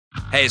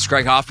Hey, it's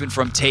Greg Hoffman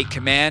from Take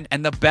Command,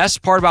 and the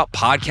best part about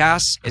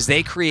podcasts is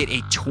they create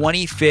a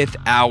 25th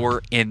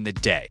hour in the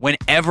day.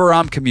 Whenever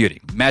I'm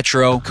commuting,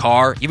 metro,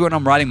 car, even when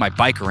I'm riding my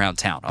bike around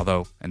town,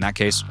 although in that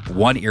case,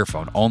 one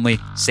earphone only,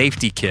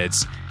 safety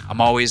kids,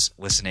 I'm always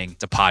listening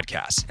to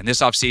podcasts. And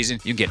this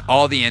offseason, you can get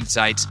all the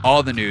insights,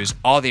 all the news,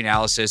 all the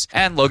analysis,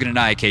 and Logan and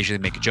I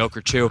occasionally make a joke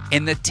or two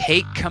in the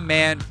Take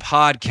Command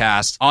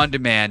podcast on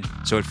demand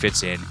so it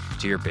fits in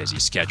to your busy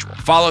schedule.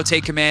 Follow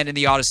Take Command in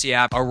the Odyssey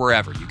app or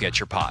wherever you get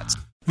your pods.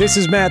 This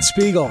is Matt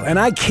Spiegel, and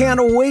I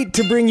can't wait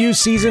to bring you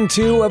Season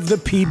 2 of the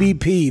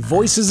PBP,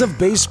 Voices of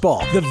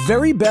Baseball. The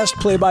very best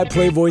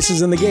play-by-play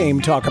voices in the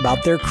game talk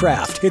about their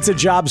craft. It's a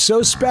job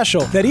so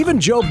special that even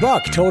Joe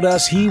Buck told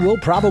us he will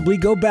probably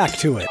go back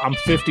to it. I'm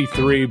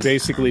 53,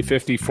 basically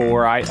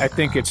 54. I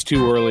think it's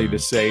too early to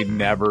say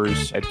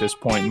nevers at this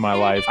point in my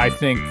life. I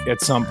think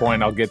at some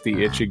point I'll get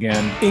the itch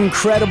again.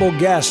 Incredible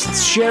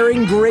guests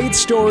sharing great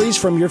stories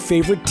from your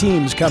favorite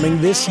teams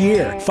coming this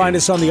year. Find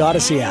us on the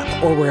Odyssey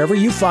app or wherever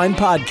you find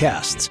podcasts.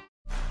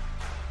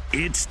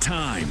 It's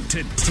time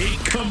to take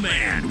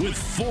command with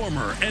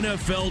former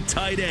NFL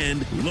tight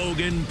end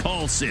Logan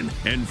Paulsen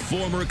and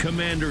former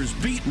Commanders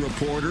beat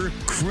reporter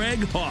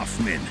Craig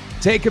Hoffman.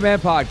 Take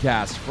Command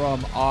podcast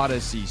from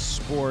Odyssey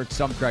Sports.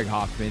 I'm Craig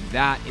Hoffman.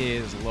 That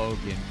is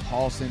Logan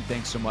Paulsen.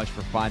 Thanks so much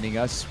for finding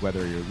us,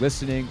 whether you're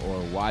listening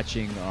or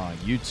watching on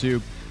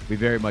YouTube. We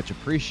very much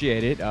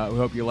appreciate it. We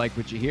hope you like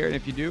what you hear. And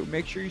if you do,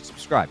 make sure you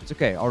subscribe. It's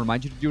okay. I'll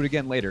remind you to do it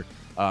again later.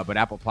 But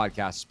Apple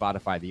Podcasts,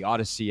 Spotify, the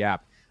Odyssey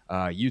app,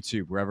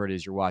 YouTube, wherever it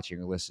is you're watching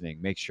or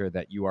listening, make sure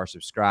that you are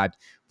subscribed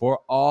for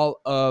all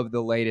of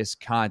the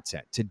latest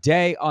content.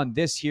 Today on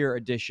this here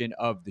edition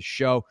of the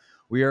show,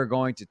 we are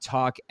going to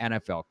talk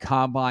NFL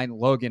Combine.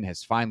 Logan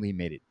has finally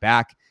made it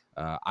back.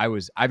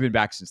 I've been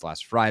back since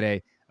last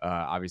Friday.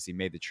 Obviously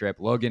made the trip.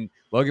 Logan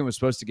was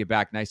supposed to get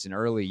back nice and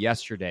early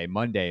yesterday,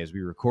 Monday, as we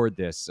record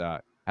this.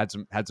 Had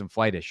some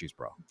flight issues,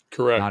 bro.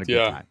 Correct. Not a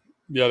good time.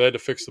 Yeah, they had to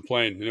fix the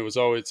plane, and it's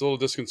a little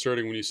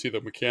disconcerting when you see the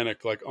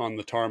mechanic like on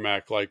the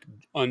tarmac, like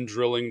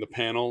undrilling the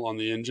panel on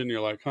the engine. You're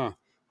like,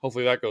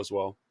 hopefully that goes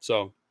well.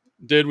 So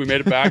we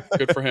made it back.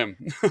 Good for him.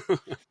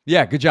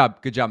 Yeah, good job,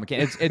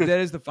 mechanic. That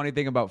is the funny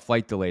thing about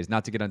flight delays.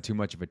 Not to get on too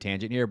much of a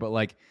tangent here, but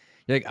like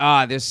you're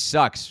like, this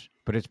sucks,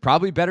 but it's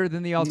probably better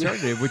than the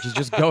alternative, which is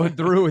just going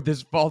through with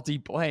this faulty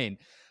plane.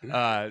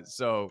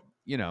 So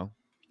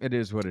it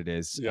is what it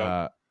is.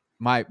 Yeah.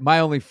 My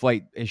only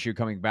flight issue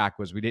coming back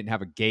was we didn't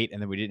have a gate and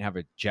then we didn't have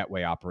a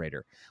jetway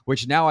operator,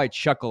 which now I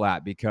chuckle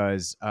at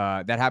because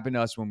that happened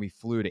to us when we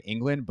flew to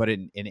England. But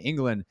in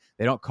England,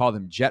 they don't call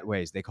them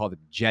jetways. They call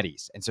them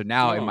jetties. And so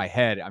now in my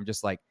head, I'm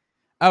just like,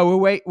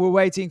 we're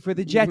waiting for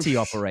the jetty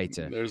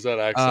operator. There's that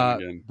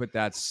accent again. But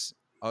that's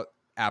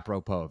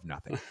apropos of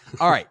nothing.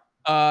 All right.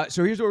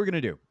 So here's what we're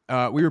going to do.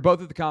 We were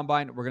both at the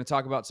Combine. We're going to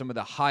talk about some of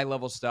the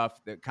high-level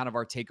stuff, that kind of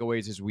our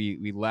takeaways as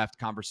we left,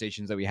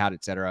 conversations that we had,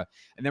 et cetera.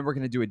 And then we're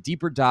going to do a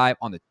deeper dive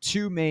on the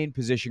two main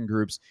position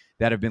groups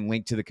that have been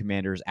linked to the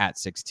Commanders at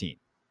 16.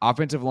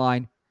 Offensive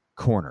line,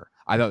 corner.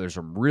 I thought there's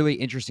some really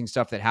interesting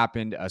stuff that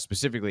happened,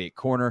 specifically at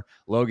corner.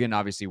 Logan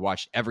obviously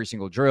watched every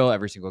single drill,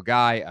 every single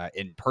guy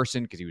in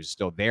person because he was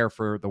still there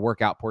for the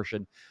workout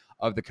portion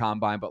of the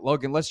Combine. But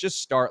Logan, let's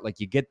just start. Like,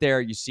 you get there,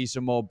 you see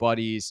some old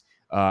buddies,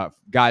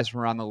 guys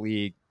from around the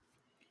league.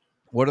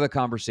 What are the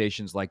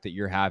conversations like that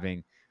you're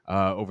having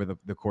over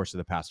the course of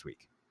the past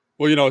week?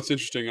 Well, it's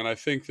interesting, and I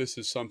think this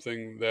is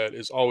something that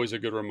is always a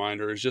good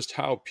reminder, is just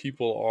how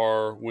people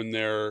are when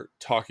they're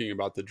talking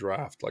about the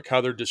draft, like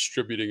how they're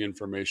distributing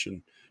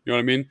information. You know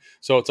what I mean?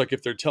 So it's like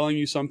if they're telling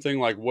you something,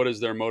 like what is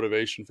their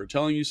motivation for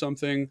telling you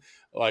something?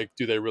 Like,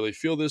 do they really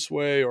feel this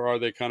way, or are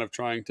they kind of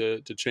trying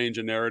to change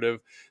a narrative?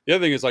 The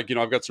other thing is, like,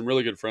 I've got some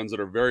really good friends that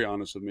are very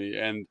honest with me,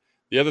 and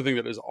the other thing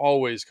that is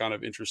always kind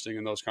of interesting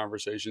in those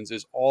conversations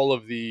is all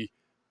of the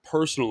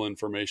personal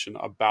information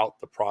about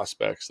the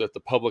prospects that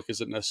the public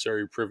isn't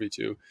necessarily privy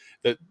to,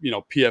 that,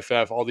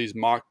 PFF, all these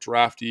mock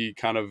drafty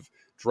kind of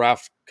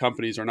draft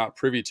companies are not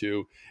privy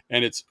to.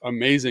 And it's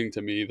amazing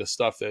to me, the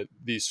stuff that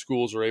these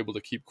schools are able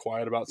to keep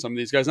quiet about some of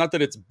these guys. Not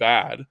that it's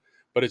bad,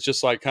 but it's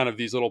just like kind of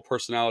these little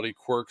personality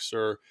quirks,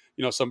 or,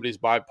 somebody's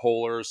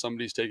bipolar,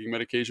 somebody's taking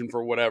medication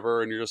for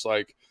whatever. And you're just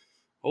like,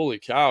 holy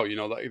cow,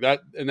 like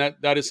that. And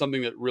that is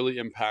something that really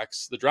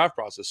impacts the draft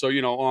process. So,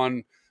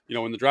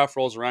 when the draft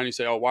rolls around, you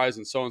say, why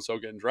isn't so-and-so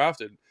getting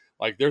drafted?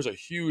 Like, there's a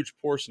huge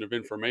portion of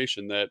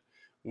information that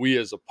we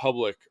as a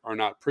public are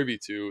not privy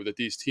to, that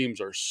these teams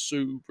are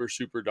super,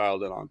 super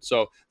dialed in on.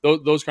 So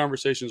those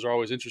conversations are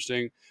always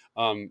interesting,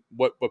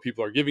 what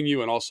people are giving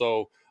you, and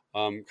also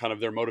kind of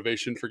their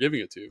motivation for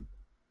giving it to you.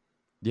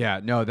 Yeah,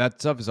 no,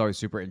 that stuff is always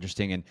super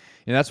interesting. And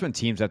that's when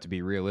teams have to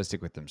be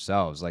realistic with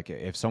themselves. Like,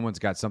 if someone's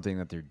got something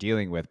that they're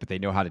dealing with, but they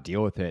know how to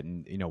deal with it,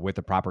 and, with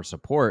the proper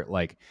support,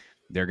 like,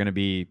 they're going to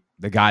be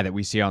the guy that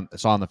we saw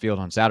on the field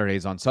on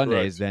Saturdays, on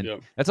Sundays, Correct. then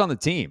Yep. that's on the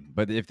team.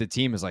 But if the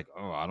team is like,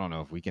 oh, I don't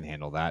know if we can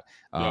handle that,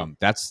 Yeah.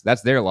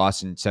 that's their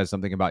loss, and says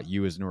something about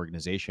you as an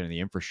organization and the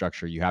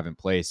infrastructure you have in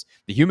place,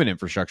 the human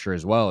infrastructure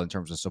as well, in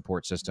terms of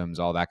support systems,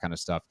 all that kind of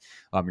stuff.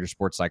 Your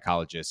sports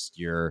psychologist,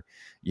 your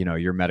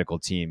medical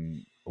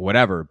team,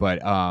 whatever.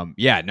 But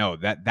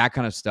that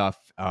kind of stuff.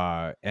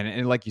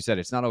 And like you said,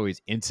 it's not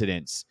always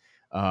incidents.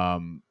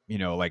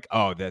 Like,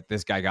 oh, that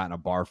this guy got in a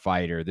bar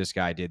fight, or this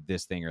guy did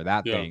this thing or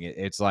that thing.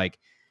 It's like,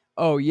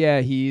 oh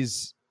yeah,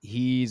 he's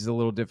a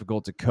little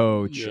difficult to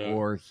coach,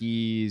 or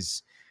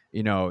he's,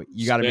 you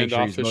got to make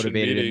sure he's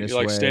motivated in this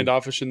way.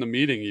 Standoffish in the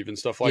meeting, even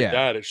stuff like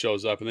that. It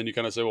shows up, and then you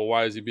kind of say, well,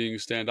 why is he being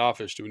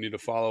standoffish? Do we need to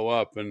follow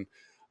up? And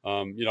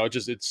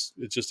it's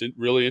just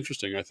really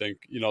interesting. I think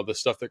the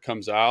stuff that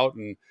comes out,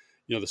 and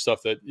the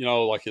stuff that,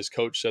 like his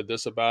coach said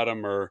this about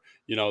him, or,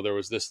 there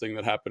was this thing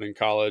that happened in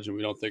college and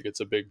we don't think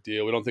it's a big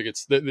deal. We don't think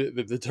it's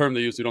the term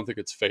they use. We don't think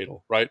it's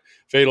fatal, right?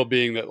 Fatal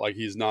being that, like,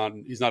 he's not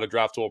a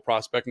draftable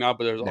prospect now,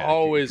 but there's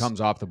always comes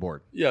off the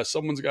board. Yeah.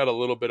 Someone's got a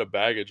little bit of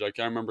baggage. Like,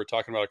 I remember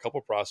talking about a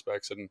couple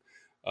prospects, and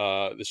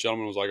this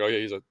gentleman was like, oh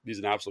yeah, he's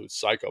an absolute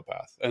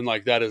psychopath. And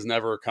like, that has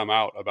never come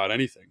out about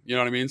anything. You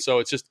know what I mean? So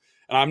it's just,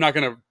 and I'm not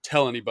going to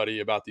tell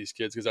anybody about these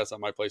kids because that's not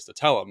my place to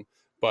tell them,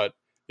 but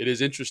it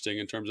is interesting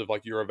in terms of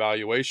like your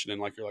evaluation, and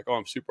like, you're like, oh,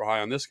 I'm super high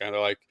on this guy. They're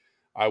like,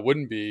 I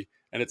wouldn't be.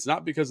 And it's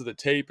not because of the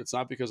tape. It's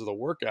not because of the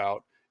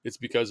workout. It's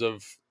because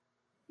of,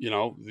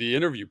 the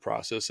interview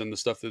process and the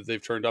stuff that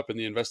they've turned up in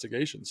the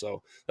investigation.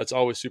 So that's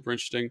always super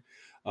interesting.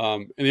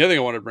 And the other thing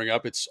I wanted to bring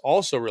up, it's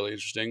also really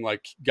interesting,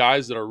 like,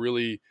 guys that are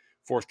really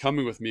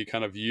forthcoming with me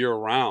kind of year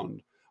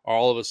round are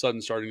all of a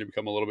sudden starting to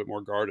become a little bit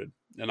more guarded.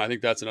 And I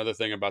think that's another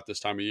thing about this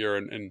time of year,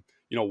 and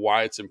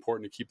why it's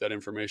important to keep that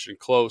information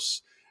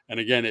close. And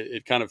again,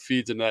 it kind of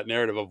feeds into that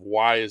narrative of,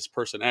 why is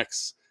person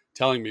X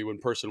telling me when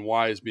person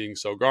Y is being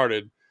so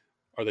guarded?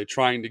 Are they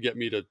trying to get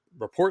me to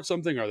report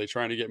something? Are they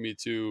trying to get me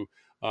to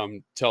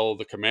tell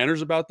the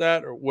commanders about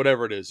that, or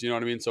whatever it is? You know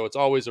what I mean? So it's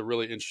always a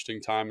really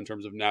interesting time in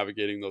terms of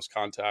navigating those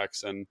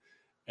contacts and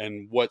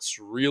what's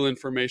real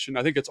information.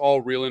 I think it's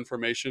all real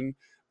information,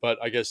 but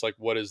I guess, like,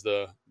 what is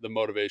the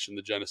motivation,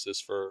 the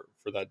genesis for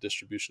that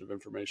distribution of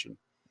information?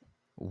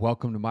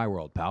 Welcome to my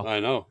world, pal. I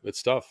know,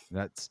 it's tough.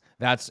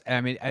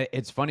 I mean,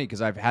 it's funny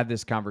because I've had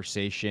this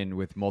conversation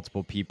with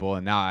multiple people,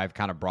 and now I've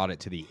kind of brought it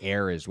to the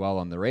air as well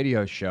on the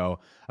radio show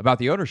about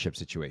the ownership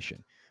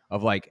situation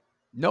of, like,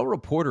 no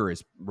reporter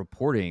is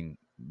reporting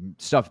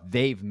stuff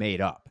they've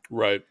made up.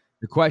 Right.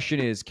 The question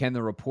is, can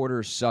the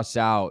reporters suss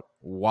out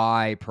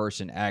why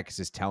person X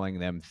is telling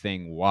them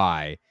thing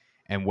Y,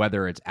 and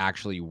whether it's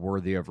actually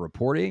worthy of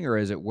reporting, or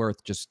is it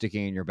worth just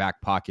sticking in your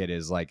back pocket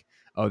as, like,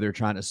 oh, they're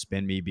trying to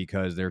spin me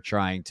because they're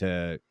trying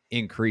to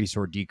increase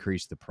or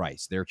decrease the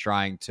price. They're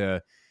trying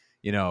to,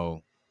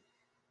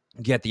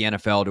 get the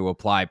NFL to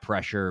apply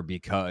pressure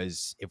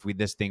because if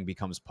this thing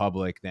becomes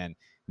public, then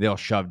they'll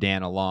shove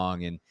Dan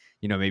along, and,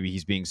 maybe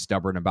he's being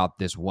stubborn about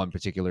this one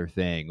particular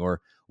thing or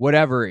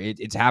whatever.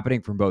 It's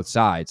happening from both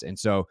sides. And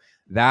so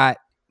that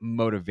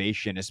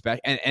motivation,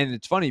 especially, and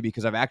it's funny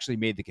because I've actually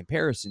made the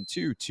comparison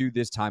to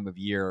this time of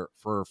year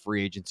for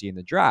free agency and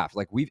the draft.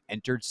 Like, we've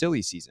entered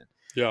silly season.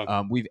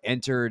 Yeah. We've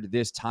entered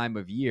this time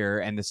of year,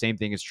 and the same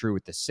thing is true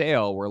with the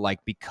sale, where, like,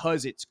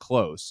 because it's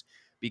close,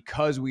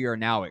 because we are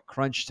now at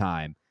crunch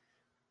time,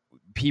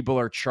 people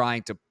are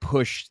trying to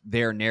push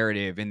their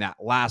narrative in that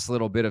last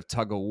little bit of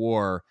tug of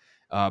war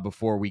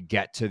before we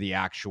get to the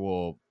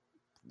actual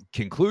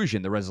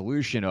conclusion, the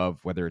resolution of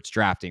whether it's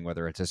drafting,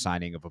 whether it's a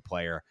signing of a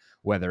player,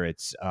 whether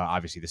it's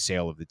obviously the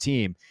sale of the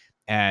team.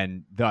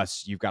 And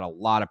thus, you've got a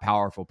lot of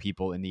powerful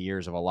people in the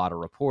ears of a lot of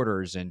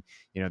reporters, and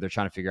they're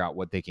trying to figure out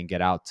what they can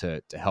get out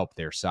to help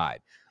their side.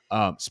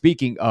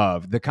 Speaking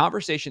of, the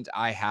conversations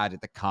I had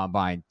at the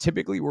Combine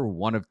typically were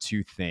one of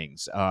two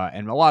things,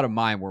 and a lot of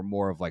mine were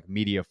more of like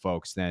media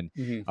folks than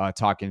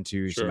talking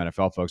to some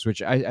NFL folks,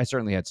 which I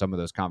certainly had some of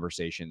those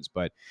conversations,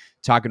 but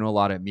talking to a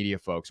lot of media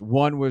folks.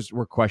 One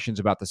were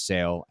questions about the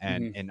sale,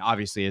 and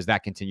obviously as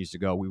that continues to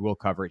go, we will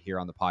cover it here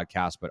on the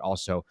podcast, but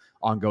also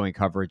ongoing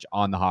coverage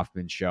on the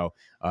Hoffman Show.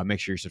 Make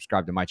sure you're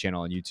subscribed to my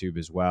channel on YouTube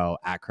as well,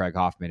 at Craig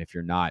Hoffman, if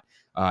you're not,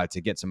 to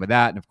get some of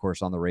that, and of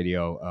course on the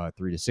radio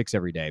 3 to 6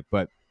 every day.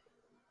 But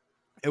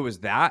it was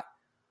that,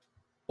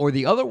 or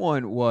the other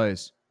one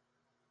was,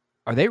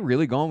 are they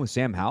really going with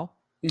Sam Howell?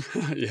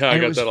 Yeah, I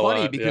got that a lot. It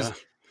was funny because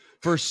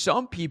for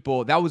some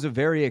people, that was a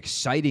very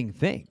exciting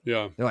thing.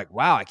 Yeah. They're like,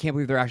 wow, I can't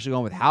believe they're actually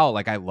going with Howell.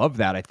 Like, I love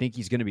that. I think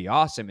he's going to be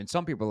awesome. And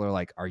some people are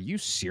like, are you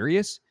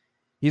serious?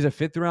 He's a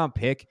 5th round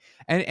pick.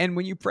 And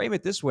when you frame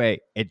it this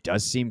way, it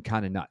does seem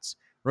kind of nuts.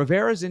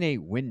 Rivera's in a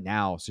win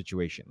now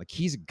situation. Like,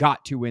 he's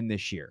got to win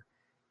this year.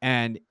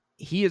 And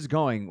he is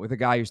going with a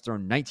guy who's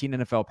thrown 19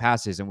 NFL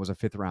passes and was a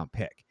 5th round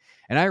pick.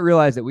 And I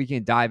realize that we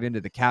can dive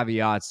into the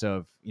caveats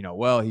of,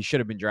 well, he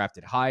should have been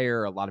drafted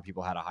higher. A lot of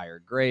people had a higher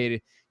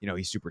grade.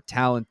 He's super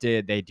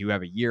talented. They do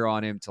have a year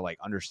on him to, like,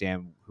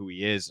 understand who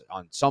he is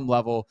on some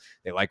level.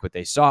 They like what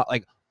they saw,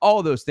 like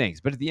all those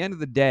things. But at the end of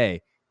the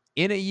day,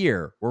 in a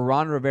year where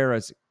Ron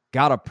Rivera's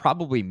got to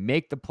probably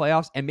make the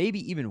playoffs and maybe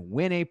even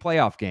win a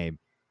playoff game,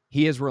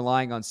 he is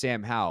relying on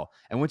Sam Howell.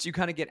 And once you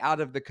kind of get out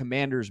of the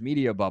Commanders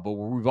media bubble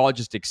where we've all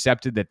just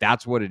accepted that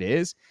that's what it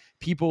is,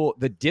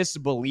 the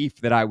disbelief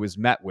that I was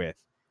met with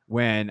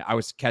when I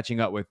was catching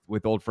up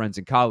with old friends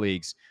and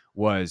colleagues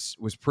was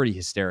pretty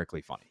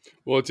hysterically funny.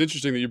 Well, it's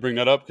interesting that you bring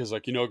that up because,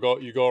 like, you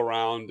go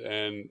around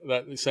and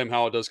that Sam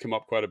Howell does come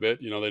up quite a bit.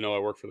 They know I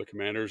work for the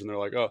Commanders and they're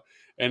like, oh,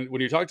 and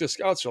when you talk to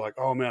scouts, they're like,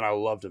 oh man, I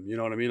loved him. You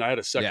know what I mean? I had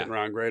a second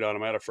round grade on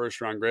him. I had a first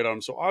round grade on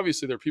him. So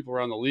obviously there are people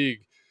around the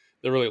league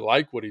that really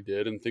like what he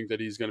did and think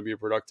that he's going to be a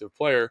productive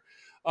player.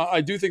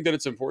 I do think that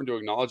it's important to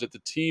acknowledge that the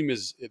team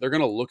they're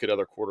going to look at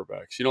other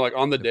quarterbacks. Like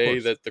on the day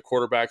that the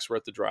quarterbacks were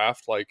at the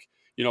draft, like,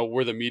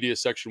 where the media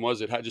section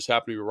was, it just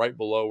happened to be right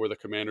below where the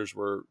Commanders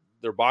were,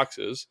 their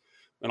boxes,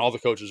 and all the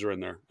coaches are in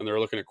there and they're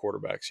looking at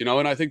quarterbacks, and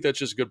I think that's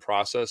just a good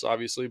process,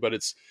 obviously, but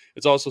it's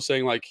also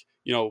saying, like,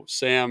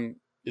 Sam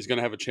is going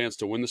to have a chance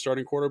to win the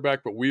starting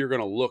quarterback, but we are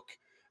going to look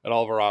at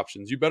all of our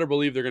options. You better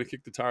believe they're going to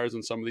kick the tires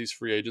on some of these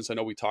free agents. I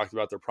know we talked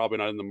about they're probably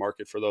not in the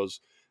market for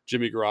those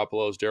Jimmy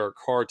Garoppolo's, Derek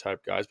Carr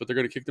type guys, but they're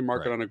going to kick the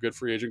market on a good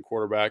free agent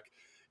quarterback.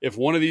 If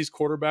one of these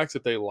quarterbacks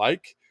that they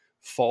like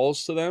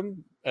falls to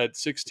them at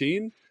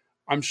 16,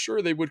 I'm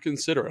sure they would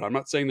consider it. I'm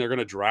not saying they're going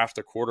to draft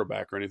a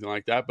quarterback or anything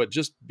like that, but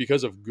just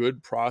because of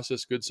good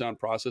sound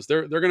process,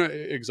 they're going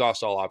to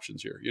exhaust all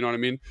options here. You know what I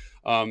mean?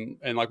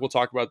 And like, we'll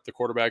talk about the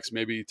quarterbacks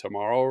maybe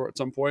tomorrow at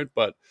some point,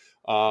 but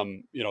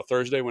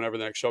Thursday, whenever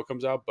the next show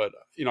comes out. But,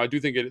 I do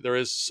think there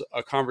is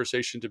a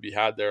conversation to be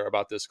had there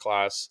about this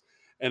class.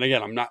 And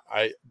again,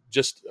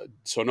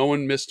 so no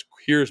one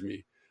mishears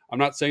me. I'm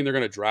not saying they're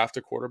going to draft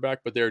a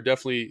quarterback, but they're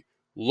definitely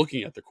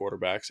looking at the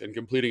quarterbacks and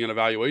completing an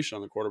evaluation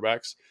on the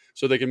quarterbacks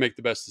so they can make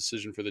the best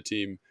decision for the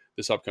team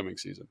this upcoming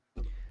season.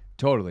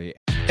 Totally.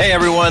 Hey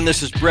everyone,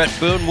 this is Brett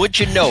Boone. Would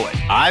you know it?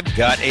 I've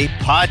got a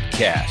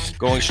podcast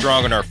going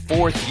strong in our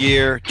 4th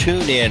year.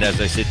 Tune in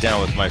as I sit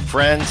down with my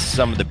friends,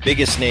 some of the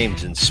biggest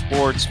names in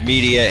sports,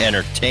 media,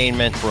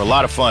 entertainment, for a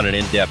lot of fun and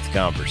in-depth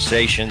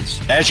conversations.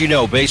 As you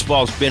know,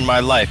 baseball's been my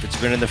life. It's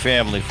been in the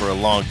family for a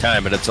long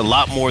time, but it's a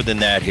lot more than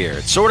that here.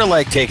 It's sort of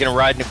like taking a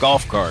ride in a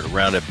golf cart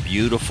around a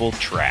beautiful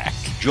track.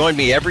 Join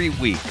me every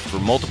week for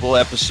multiple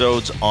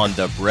episodes on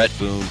the Brett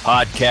Boone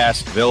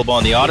Podcast, available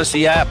on the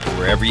Odyssey app or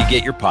wherever you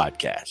get your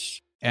podcasts.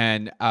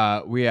 And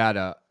we had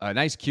a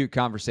nice, cute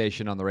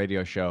conversation on the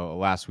radio show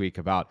last week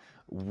about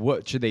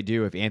what should they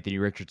do if Anthony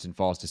Richardson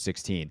falls to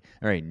 16.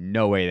 There ain't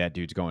no way that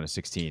dude's going to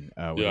 16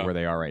 where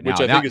they are right now.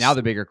 Now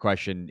the bigger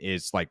question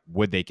is, like,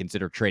 would they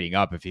consider trading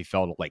up if he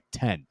fell to like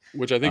 10?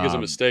 Which I think is a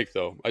mistake,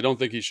 though. I don't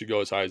think he should go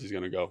as high as he's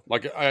going to go.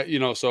 Like,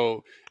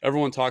 so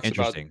everyone talks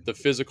about the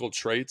physical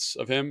traits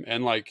of him,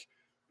 and like,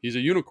 he's a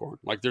unicorn.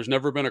 Like, there's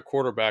never been a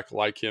quarterback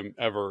like him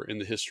ever in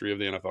the history of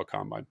the NFL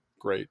Combine.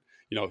 Great.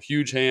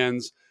 Huge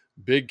hands.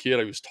 Big kid.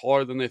 He was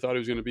taller than they thought he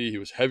was going to be. He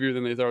was heavier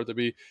than they thought it to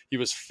be. He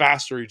was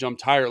faster. He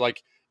jumped higher.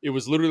 Like, it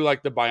was literally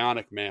like the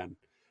Bionic Man.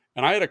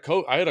 And I had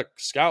a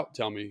scout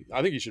tell me,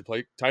 I think he should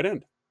play tight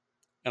end.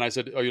 And I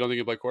said, oh, you don't think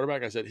he'll play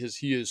quarterback? I said,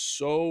 he is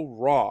so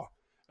raw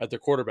at the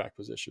quarterback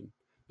position.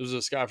 This was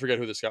a scout. I forget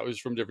who the scout was,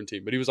 from a different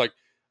team, but he was like,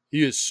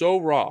 he is so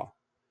raw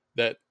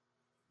that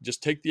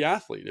just take the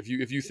athlete. If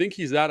you think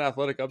he's that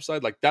athletic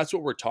upside, like, that's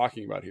what we're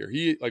talking about here.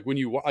 He, like, when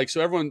you like, so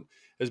everyone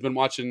has been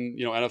watching,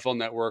 NFL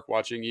Network,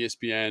 watching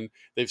ESPN.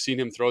 They've seen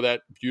him throw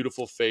that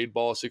beautiful fade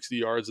ball 60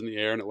 yards in the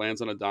air and it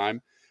lands on a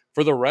dime.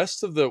 For the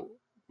rest of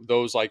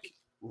those like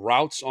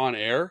routes on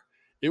air,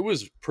 it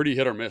was pretty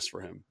hit or miss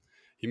for him.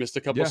 He missed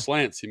a couple of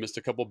slants. He missed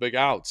a couple of big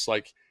outs.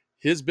 Like,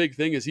 his big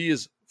thing is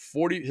his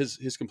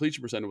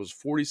completion percentage was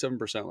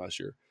 47% last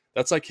year.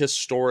 That's like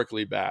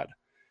historically bad.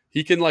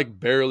 He can like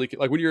barely,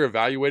 like, when you're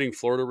evaluating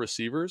Florida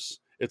receivers,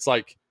 it's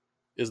like,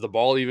 is the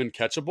ball even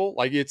catchable?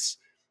 Like,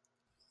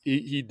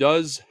 he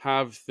does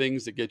have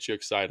things that get you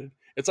excited.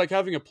 It's like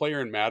having a player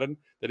in Madden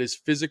that is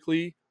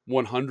physically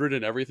 100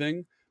 and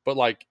everything, but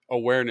like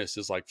awareness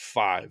is like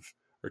 5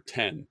 or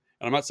 10. And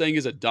I'm not saying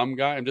he's a dumb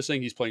guy. I'm just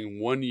saying he's playing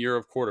 1 year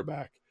of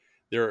quarterback.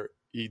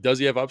 Does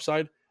he have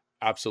upside?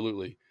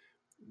 Absolutely.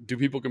 Do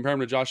people compare him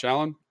to Josh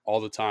Allen?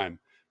 All the time.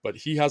 But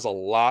he has a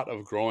lot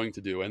of growing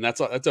to do. And that's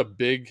a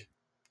big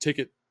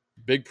ticket,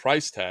 big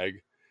price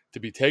tag to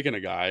be taking a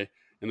guy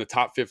in the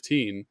top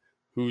 15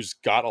 who's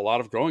got a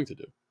lot of growing to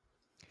do.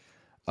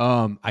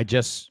 I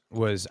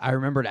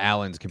remembered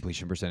Allen's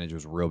completion percentage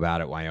was real bad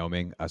at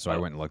Wyoming. So I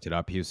went and looked it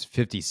up. He was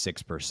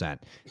 56%.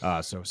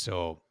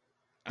 So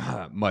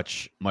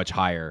much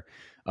higher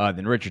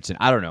than Richardson.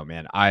 I don't know,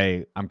 man.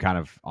 I'm kind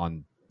of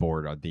on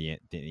board on the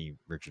Anthony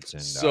Richardson.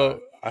 So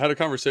I had a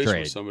conversation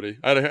with somebody.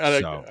 I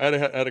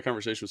had a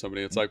conversation with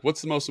somebody. It's like,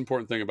 what's the most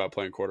important thing about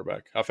playing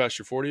quarterback? How fast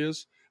your 40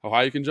 is? How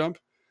high you can jump?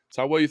 It's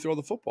how well you throw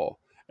the football.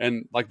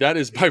 And like, that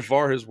is by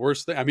far his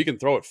worst thing. I mean, he can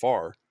throw it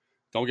far.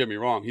 Don't get me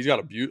wrong. He's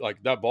got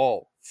like, that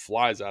ball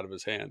flies out of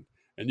his hand,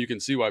 and you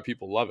can see why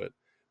people love it.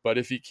 But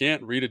if he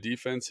can't read a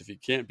defense, if he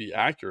can't be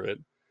accurate,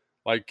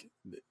 like,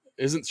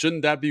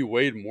 shouldn't that be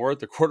weighed more at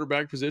the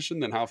quarterback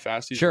position than how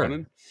fast he's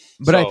running?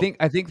 But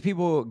I think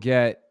people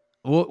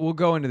we'll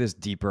go into this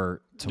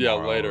deeper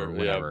tomorrow later, or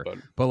whatever. yeah,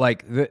 But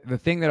like the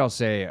thing that I'll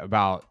say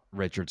about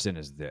Richardson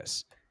is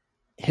this: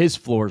 his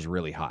floor is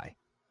really high,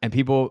 and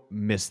people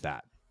miss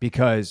that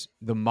because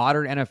the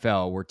modern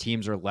NFL, where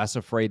teams are less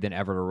afraid than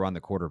ever to run the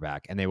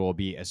quarterback, and they will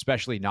be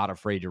especially not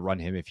afraid to run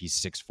him if he's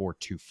 6'4",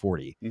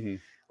 240. Mm-hmm.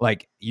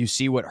 Like, you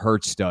see what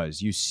Hurts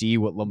does, you see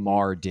what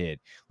Lamar did,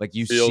 like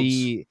you Fields.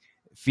 see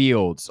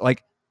Fields,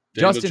 like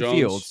Daniel Justin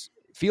Jones.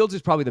 Fields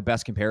is probably the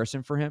best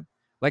comparison for him.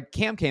 Like,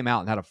 Cam came out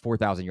and had a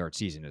 4,000-yard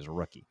season as a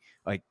rookie.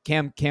 Like,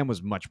 Cam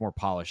was much more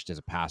polished as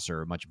a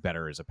passer, much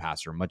better as a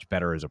passer, much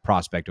better as a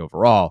prospect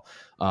overall.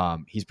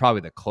 He's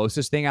probably the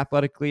closest thing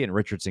athletically, and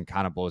Richardson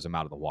kind of blows him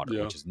out of the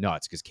water, which is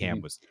nuts because Cam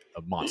was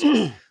a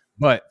monster.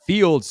 But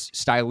Fields,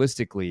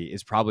 stylistically,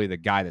 is probably the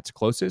guy that's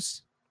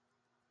closest.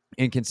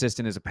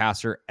 Inconsistent as a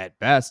passer at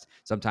best,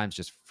 sometimes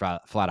just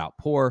flat out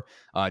poor.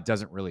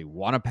 Doesn't really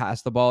want to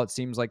pass the ball, it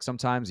seems like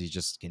sometimes. He's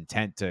just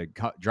content to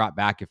drop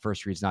back if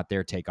first read's not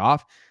there, take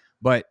off.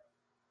 But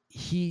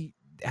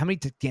how many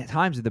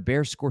times did the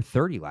Bears score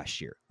 30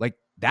 last year? Like,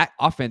 that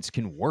offense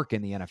can work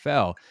in the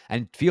NFL,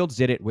 and Fields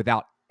did it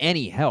without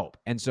any help.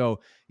 And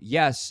so,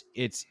 yes,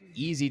 it's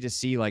easy to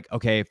see, like,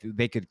 okay, if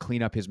they could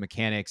clean up his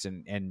mechanics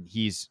and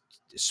he's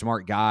a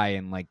smart guy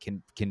and like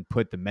can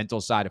put the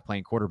mental side of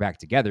playing quarterback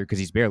together, because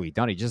he's barely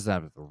done it. He just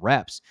doesn't have the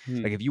reps.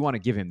 Like, if you want to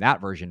give him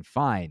that version,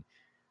 fine.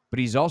 But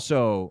he's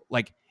also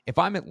like, if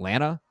I'm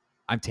Atlanta,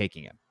 I'm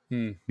taking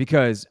him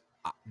because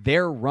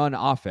their run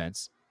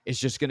offense is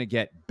just going to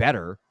get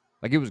better.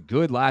 Like, it was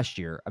good last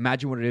year.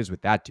 Imagine what it is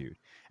with that dude.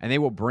 And they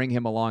will bring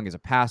him along as a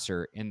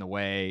passer in the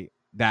way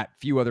that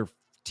few other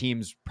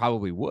teams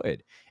probably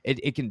would.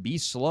 It can be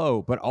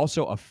slow, but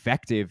also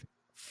effective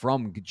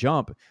from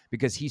jump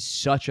because he's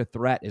such a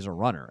threat as a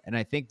runner. And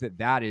I think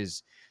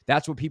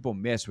that's what people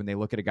miss when they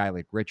look at a guy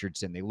like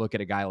Richardson. They look at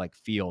a guy like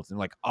Fields and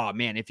like, oh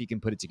man, if he can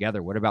put it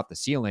together, what about the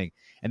ceiling?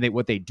 And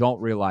what they don't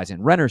realize,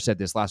 and Renner said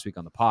this last week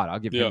on the pod, I'll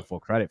give him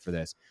full credit for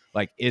this,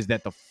 like, is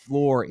that the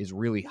floor is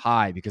really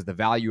high because the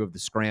value of the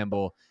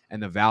scramble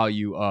and the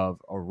value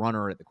of a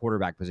runner at the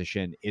quarterback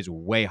position is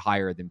way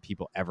higher than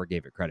people ever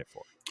gave it credit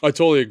for. I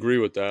totally agree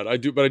with that. I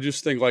do, but I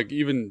just think, like,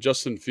 even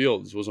Justin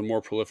Fields was a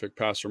more prolific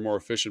passer, more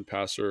efficient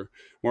passer,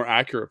 more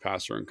accurate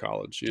passer in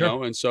college, you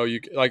know? And so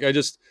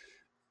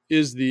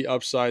is the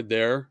upside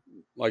there?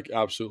 Like,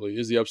 absolutely.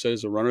 Is the upside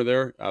as a runner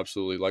there?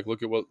 Absolutely. Like,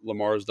 look at what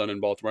Lamar has done in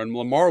Baltimore. And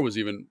Lamar was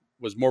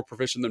more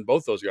proficient than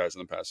both those guys in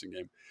the passing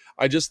game.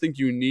 I just think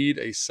you need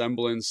a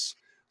semblance,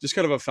 just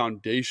kind of a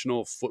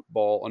foundational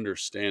football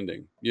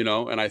understanding, you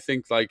know? And I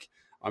think, like,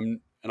 I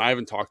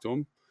haven't talked to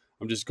him.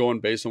 I'm just going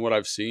based on what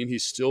I've seen.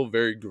 He's still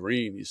very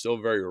green. He's still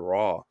very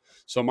raw.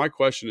 So my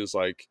question is,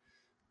 like,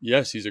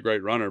 yes, he's a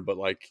great runner, but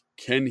like,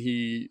 can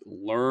he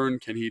learn?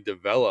 Can he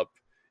develop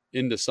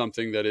into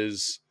something that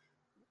is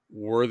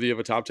worthy of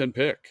a top 10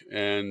 pick?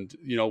 And,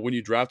 you know, when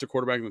you draft a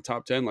quarterback in the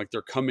top 10, like,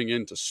 they're coming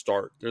in to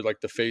start. They're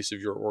like the face of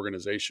your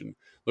organization.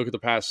 Look at the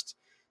past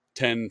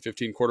 10,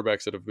 15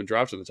 quarterbacks that have been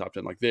drafted in the top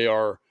 10. Like, they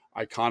are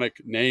iconic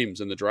names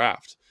in the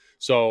draft.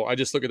 So I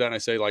just look at that and I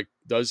say, like,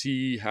 does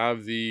he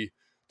have the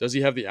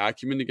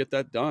acumen to get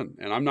that done?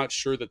 And I'm not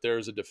sure that there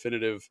is a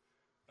definitive,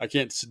 I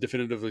can't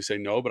definitively say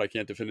no, but I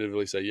can't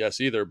definitively say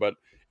yes either. But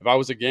if I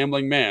was a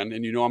gambling man,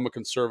 and you know I'm a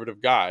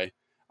conservative guy,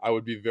 I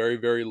would be very,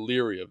 very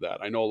leery of that.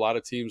 I know a lot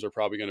of teams are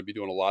probably going to be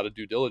doing a lot of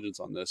due diligence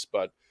on this,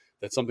 but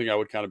that's something I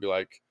would kind of be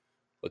like,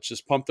 let's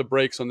just pump the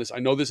brakes on this. I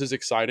know this is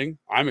exciting.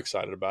 I'm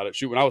excited about it.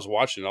 Shoot, when I was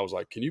watching it, I was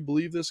like, can you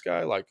believe this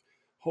guy? Like,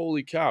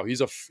 holy cow, he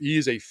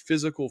is a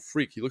physical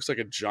freak. He looks like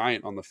a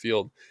giant on the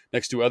field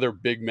next to other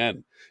big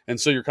men. And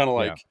so you're kind of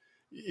like,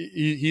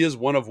 he is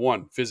one of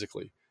one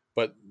physically,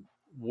 but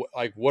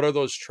what are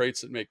those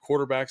traits that make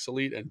quarterbacks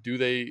elite? And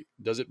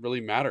does it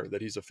really matter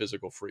that he's a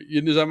physical freak?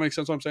 Does that make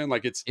sense what I'm saying?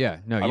 Like, it's, you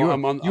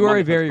are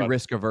a very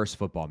risk averse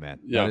football man.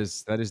 Yeah.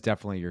 That is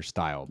definitely your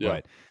style,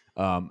 but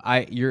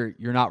you're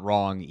not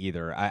wrong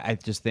either. I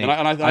just think,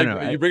 I don't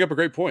know, you bring up a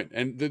great point.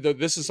 And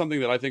this is something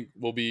that I think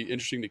will be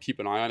interesting to keep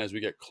an eye on as we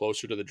get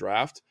closer to the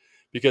draft,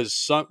 because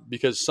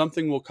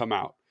something will come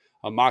out,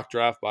 a mock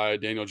draft by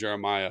Daniel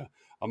Jeremiah,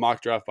 a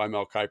mock draft by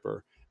Mel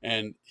Kiper,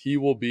 and he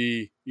will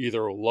be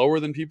either lower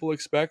than people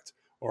expect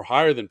or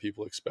higher than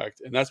people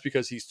expect. And that's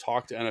because he's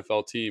talked to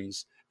NFL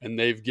teams and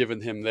they've given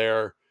him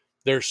their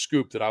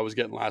scoop that I was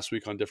getting last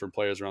week on different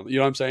players around. You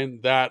know what I'm saying?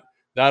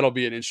 That'll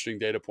be an interesting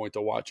data point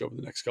to watch over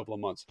the next couple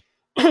of months.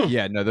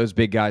 Yeah, no, those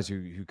big guys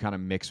who kind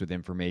of mix with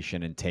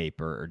information and tape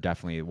are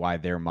definitely why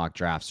their mock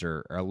drafts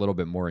are a little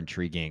bit more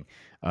intriguing.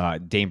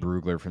 Dane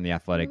Brugler from The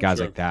Athletic, guys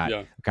like that,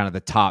 kind of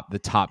the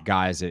top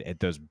guys at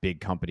those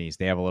big companies,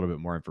 they have a little bit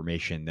more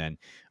information than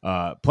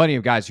plenty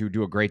of guys who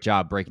do a great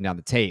job breaking down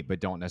the tape, but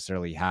don't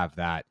necessarily have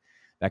that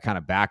kind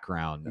of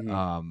background.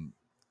 Mm-hmm.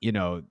 You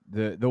know,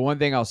 the one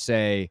thing I'll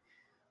say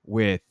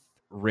with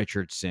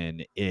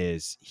Richardson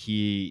is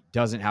he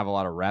doesn't have a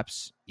lot of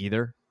reps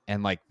either.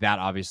 And like, that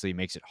obviously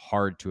makes it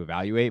hard to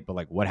evaluate, but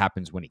like, what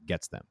happens when he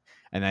gets them?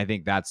 And I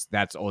think that's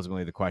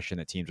ultimately the question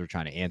that teams are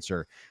trying to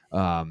answer.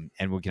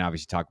 And we can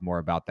obviously talk more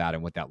about that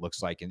and what that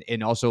looks like.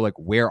 And also, like,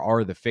 where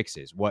are the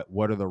fixes? What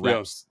are the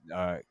reps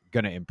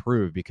going to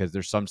improve? Because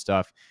there's some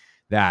stuff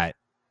that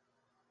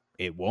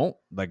it won't,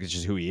 like, it's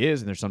just who he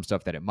is. And there's some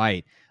stuff that it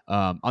might.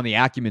 On the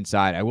acumen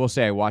side, I will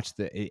say I watched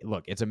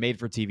it's a made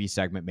for TV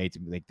segment made to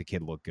make the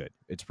kid look good.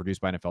 It's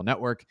produced by NFL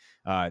Network.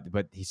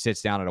 But he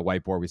sits down at a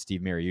whiteboard with Steve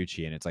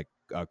Mariucci, and it's like,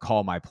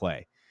 call my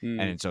play.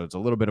 And so it's a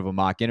little bit of a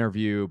mock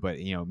interview, but,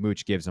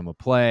 Mooch gives him a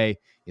play.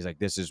 He's like,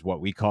 this is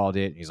what we called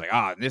it. And he's like,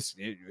 this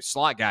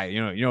slot guy,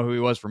 you know who he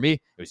was for me?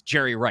 It was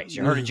Jerry Rice.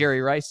 You heard of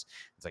Jerry Rice?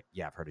 It's like,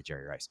 yeah, I've heard of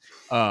Jerry Rice.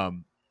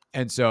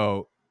 And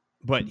so,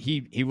 but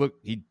he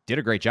did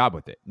a great job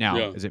with it.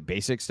 Now, is it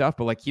basic stuff?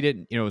 But, like, he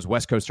didn't, it was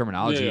West Coast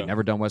terminology. He'd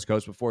never done West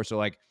Coast before. So,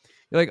 like,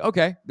 you're like,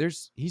 okay,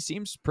 he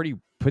seems pretty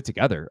put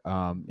together.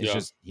 It's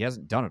just, he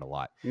hasn't done it a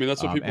lot. I mean,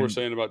 that's what people were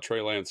saying about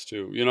Trey Lance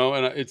too,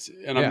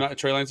 and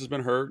Trey Lance has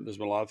been hurt. There's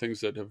been a lot of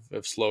things that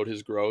have slowed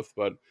his growth,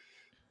 but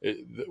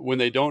when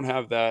they don't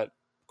have that,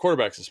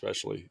 quarterbacks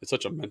especially, it's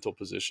such a mental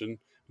position. When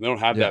they don't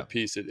have that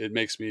piece, it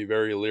makes me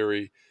very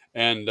leery.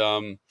 And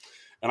I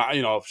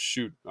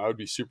would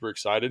be super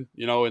excited,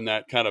 in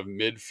that kind of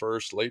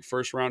mid-first, late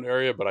first round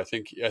area. But I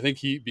think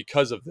he,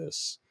 because of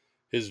this,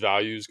 his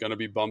value is going to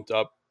be bumped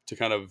up to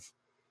kind of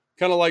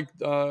like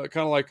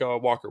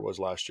Walker was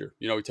last year.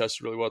 He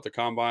tested really well at the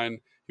combine.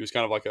 He was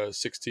kind of like a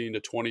 16 to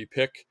 20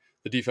 pick,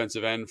 the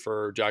defensive end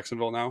for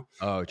Jacksonville now.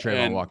 Oh,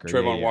 Trayvon Walker.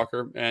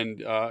 Walker. And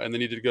then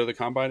he did go to the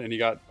combine and he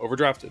got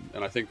overdrafted.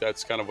 And I think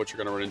that's kind of what you're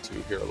going to run into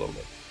here a little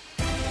bit.